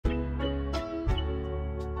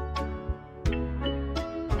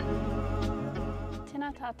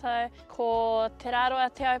tātou. Ko te raroa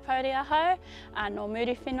te aupori ahau, no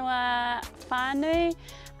muri whenua whānau,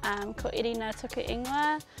 ko Erina tuku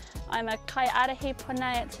ingoa. I'm a kai arahi puna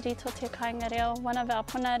at Te Rito Te Kāinga Reo, one of our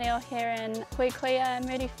puna reo here in Koikoia,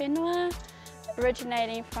 muri whenua,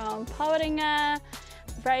 originating from Pawaringa,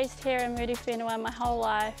 raised here in muri whenua my whole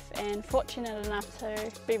life and fortunate enough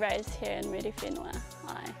to be raised here in muri whenua.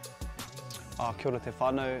 Kia ora te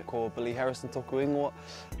whānau, ko Billy Harrison toku ingoa.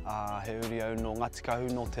 He uri au no Ngāti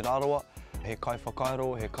Kahu no te raroa, he kai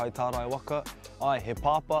whakaaro, he kai tārai waka, he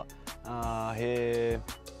pāpa, he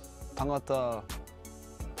tangata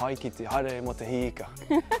pai ki te haere mo te hiika.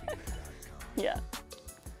 Yeah,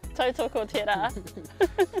 tautoko te rā.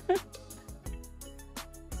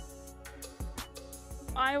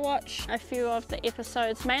 I watch a few of the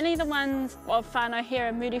episodes, mainly the ones of whānau here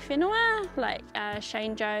in muri whenua, like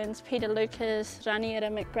Shane Jones, Peter Lucas, Raniera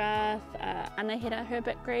McGrath, Anahira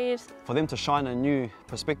Herbert Greaves. For them to shine a new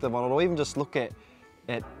perspective on it, or even just look at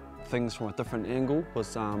things from a different angle,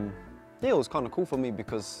 was it was kind of cool for me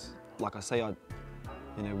because, like I say,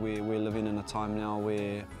 we're living in a time now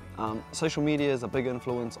where social media is a big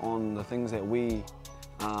influence on the things that we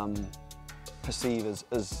perceive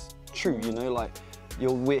as true.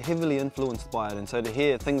 We're heavily influenced by it, and so to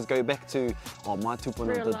hear things go back to, oh, my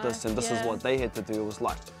tupuna did this and this is what they had to do, it was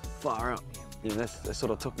like, far out. That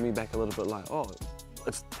sort of took me back a little bit like, oh,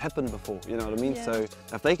 it's happened before, you know what I mean? Yeah. So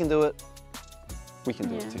if they can do it, we can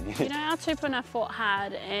do it too. Our tupuna fought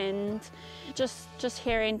hard, and just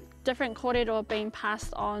hearing different kōrero being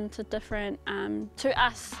passed on to different, to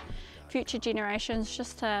us, future generations,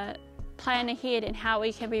 just to plan ahead and how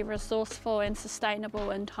we can be resourceful and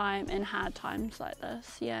sustainable in hard times like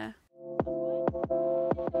this, yeah.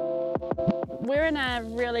 We're in a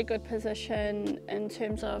really good position in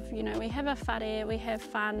terms of, we have a whare, we have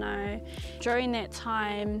whānau. During that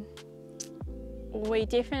time, we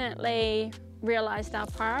definitely realised our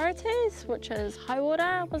priorities, which is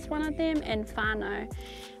hauora was one of them, and whānau.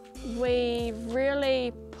 We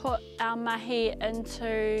really put our mahi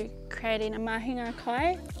into creating a mahinga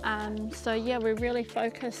kai. So yeah, we're really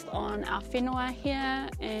focused on our whenua here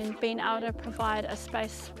and being able to provide a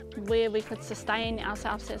space where we could sustain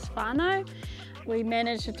ourselves as whānau. We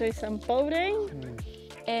managed to do some building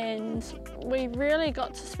and we really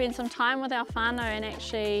got to spend some time with our whānau and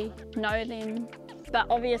actually know them. But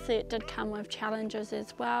obviously it did come with challenges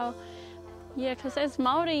as well. Yeah, because as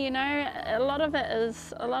Māori, a lot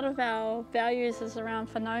of our values is around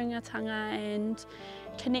whanaungatanga and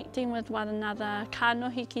connecting with one another,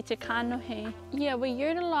 kānohi ki te kānohi. Yeah, we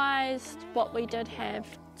utilised what we did have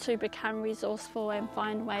to become resourceful and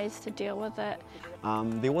find ways to deal with it.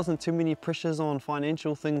 There wasn't too many pressures on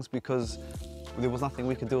financial things because there was nothing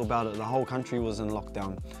we could do about it. The whole country was in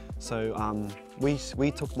lockdown. So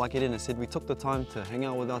we took, like Erina said, we took the time to hang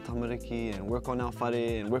out with our tamariki and work on our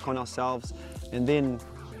whare and work on ourselves. And then,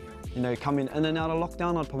 coming in and out of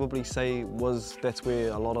lockdown, I'd probably say that's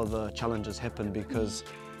where a lot of the challenges happen, because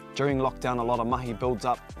during lockdown a lot of mahi builds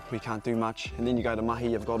up, we can't do much. And then you go to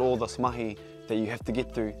mahi, you've got all this mahi that you have to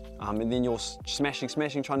get through. And then you're smashing,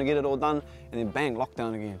 trying to get it all done, and then bang,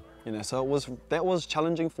 lockdown again. So that was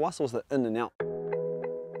challenging for us, was the in and out.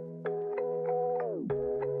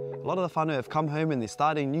 A lot of the whānau have come home and they're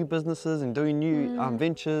starting new businesses and doing new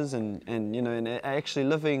ventures and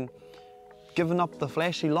actually giving up the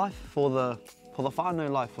flashy life for the whānau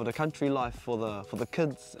life, for the country life, for the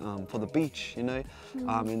kids, for the beach,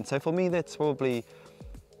 And so for me, that's probably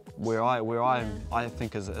where I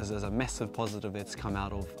think is a massive positive that's come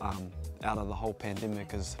out of the whole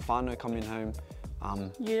pandemic, is whānau coming home.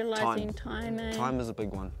 Utilising time. Time is a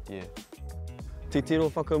big one, yeah. Te tiro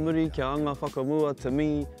whakamuri kia anga whakamua, to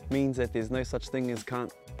me, means that there's no such thing as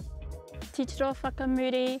can't. Te tiro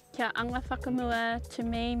whakamuri kia anga whakamua, to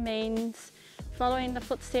me, means following the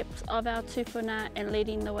footsteps of our tupuna and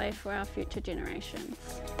leading the way for our future generations.